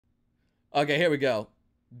Okay, here we go.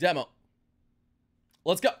 Demo.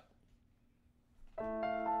 Let's go.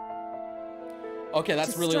 Okay,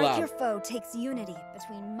 that's really loud. To strike your foe takes unity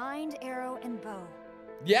between mind, arrow, and bow.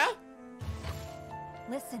 Yeah?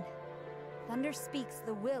 Listen. Thunder speaks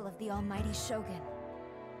the will of the almighty Shogun.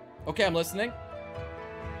 Okay, I'm listening.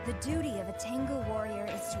 The duty of a Tengu warrior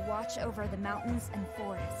is to watch over the mountains and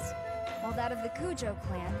forests, while that of the Kujou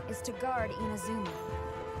clan is to guard Inazuma.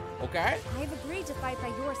 Okay. I have agreed to fight by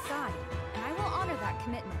your side, and I will honor that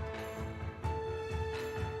commitment.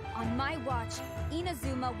 On my watch,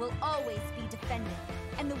 Inazuma will always be defended,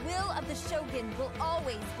 and the will of the Shogun will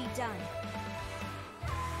always be done.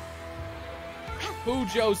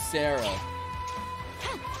 Kujou Sara.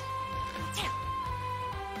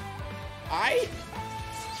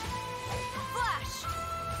 Flash!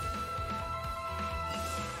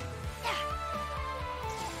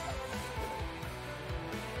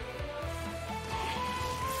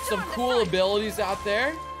 Some cool abilities out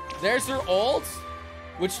there. There's her ult,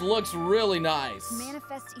 which looks really nice.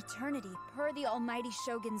 Manifest eternity per the almighty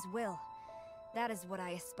Shogun's will. That is what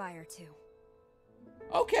I aspire to.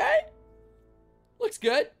 Okay. Looks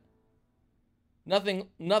good. Nothing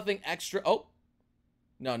extra. Oh.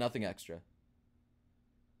 No, nothing extra.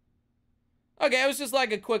 Okay, it was just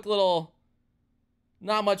like a quick little,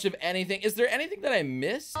 not much of anything. Is there anything that I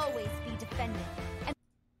missed? Always be defended.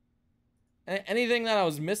 Anything that I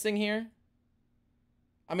was missing here?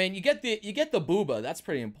 I mean, you get the booba. That's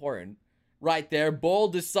pretty important. Right there.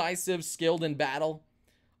 Bold, decisive, skilled in battle.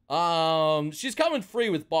 She's coming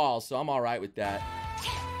free with balls, so I'm alright with that.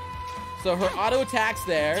 So her auto attack's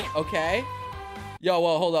there. Okay. Yo,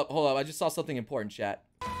 well, hold up. I just saw something important, chat.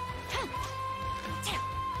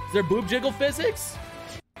 Is there boob jiggle physics?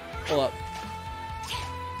 Hold up.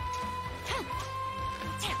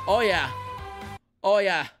 Oh, yeah. Oh,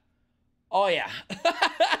 yeah. Oh, yeah.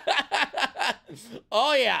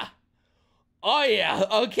 Oh, yeah. Oh, yeah.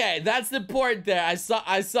 Okay, that's important there. I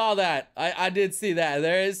saw that. I did see that.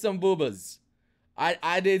 There is some boobas.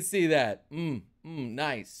 I did see that.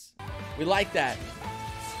 Nice. We like that.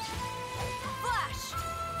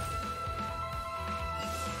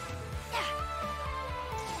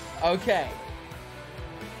 Okay.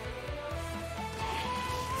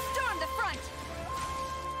 Storm the front.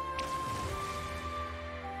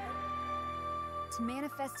 To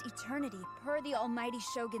manifest eternity per the almighty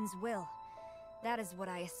Shogun's will. That is what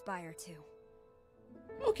I aspire to.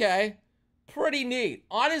 Okay. Pretty neat.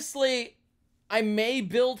 Honestly, I may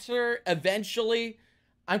build her eventually.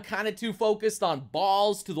 I'm kind of too focused on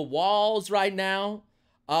balls to the walls right now.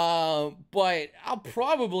 But I'll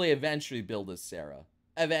probably eventually build a Sarah.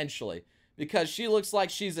 Eventually, because she looks like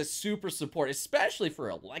she's a super support, especially for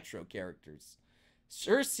electro characters.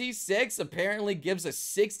 Her C6 apparently gives a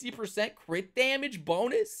 60% crit damage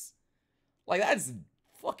bonus. Like, that's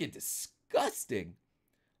fucking disgusting.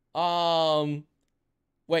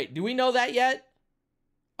 Wait, do we know that yet?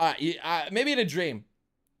 Maybe in a dream.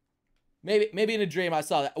 Maybe in a dream I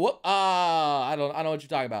saw that. Whoop. I don't know what you're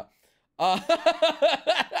talking about.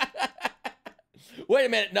 Wait a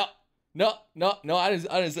minute. No, I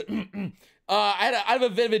didn't. I have a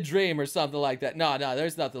vivid dream or something like that. No,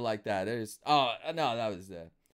 there's nothing like that. No, that was